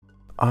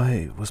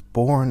I was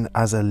born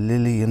as a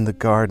lily in the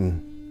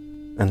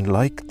garden, and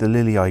like the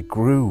lily I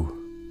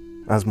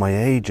grew. As my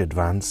age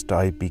advanced,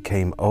 I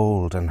became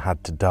old and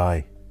had to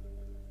die,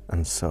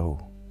 and so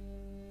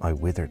I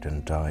withered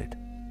and died.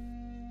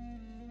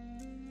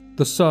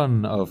 The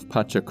son of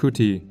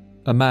Pachacuti,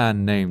 a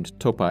man named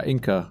Topa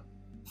Inca,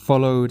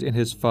 followed in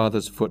his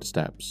father's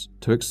footsteps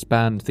to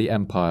expand the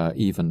empire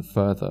even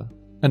further,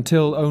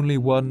 until only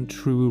one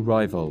true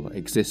rival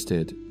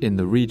existed in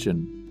the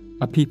region,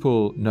 a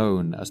people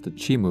known as the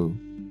Chimu.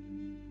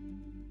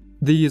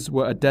 These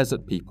were a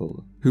desert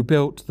people who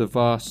built the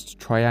vast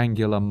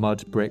triangular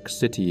mud brick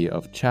city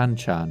of Chan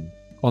Chan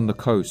on the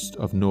coast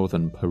of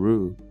northern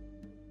Peru.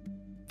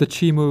 The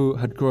Chimu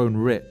had grown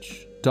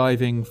rich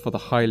diving for the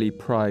highly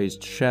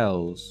prized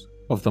shells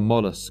of the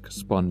mollusk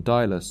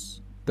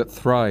Spondylus that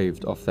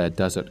thrived off their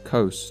desert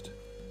coast.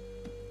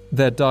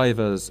 Their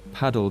divers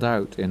paddled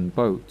out in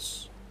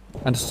boats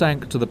and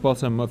sank to the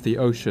bottom of the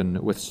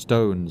ocean with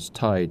stones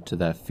tied to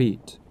their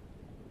feet,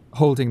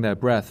 holding their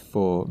breath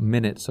for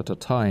minutes at a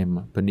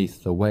time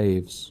beneath the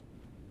waves.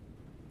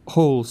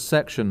 Whole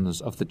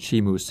sections of the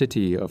Chimu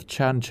city of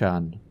Chan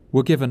Chan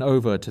were given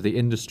over to the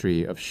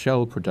industry of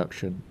shell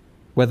production,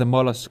 where the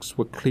mollusks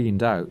were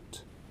cleaned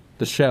out,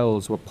 the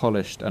shells were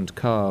polished and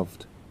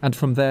carved, and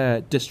from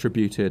there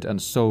distributed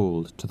and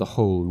sold to the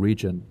whole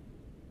region.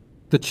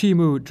 The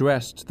Chimu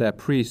dressed their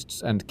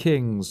priests and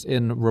kings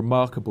in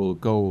remarkable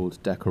gold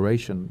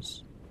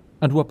decorations,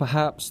 and were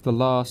perhaps the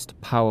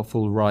last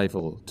powerful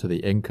rival to the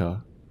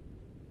Inca.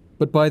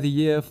 But by the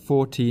year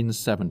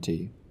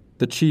 1470,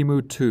 the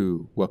Chimu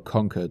too were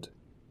conquered,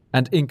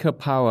 and Inca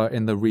power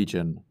in the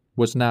region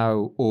was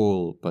now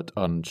all but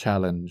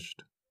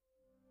unchallenged.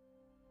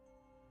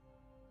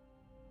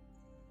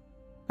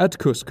 At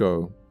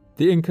Cusco,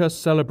 the Inca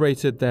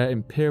celebrated their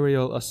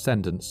imperial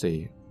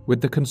ascendancy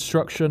with the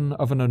construction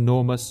of an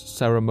enormous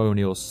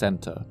ceremonial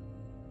center,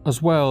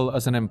 as well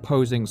as an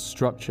imposing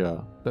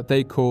structure that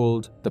they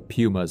called the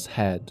Puma's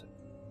Head,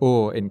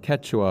 or in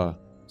Quechua,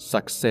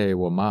 Sacsay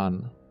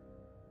Woman.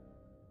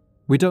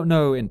 We don't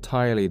know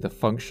entirely the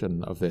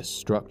function of this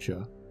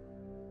structure.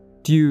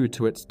 Due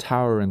to its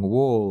towering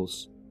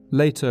walls,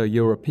 later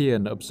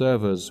European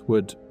observers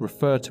would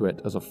refer to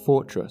it as a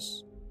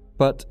fortress,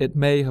 but it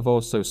may have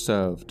also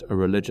served a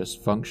religious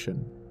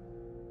function.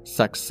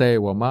 Sacsay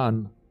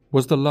Woman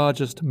was the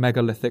largest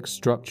megalithic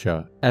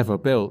structure ever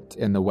built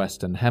in the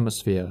Western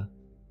Hemisphere.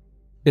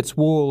 Its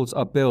walls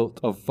are built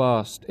of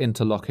vast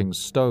interlocking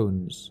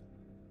stones,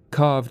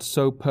 carved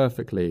so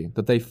perfectly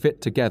that they fit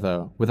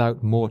together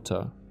without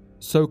mortar,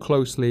 so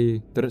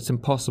closely that it's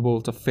impossible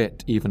to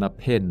fit even a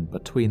pin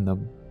between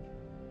them.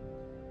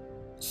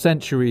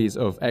 Centuries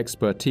of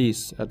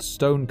expertise at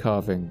stone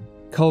carving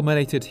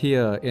culminated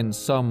here in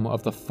some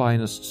of the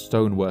finest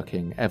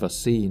stoneworking ever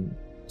seen,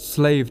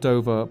 slaved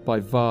over by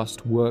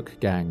vast work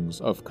gangs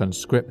of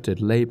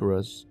conscripted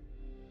labourers.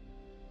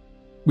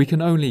 We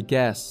can only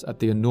guess at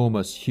the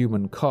enormous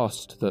human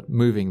cost that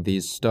moving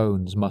these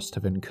stones must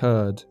have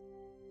incurred.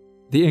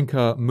 The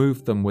Inca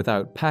moved them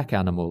without pack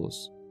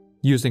animals,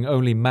 using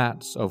only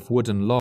mats of wooden logs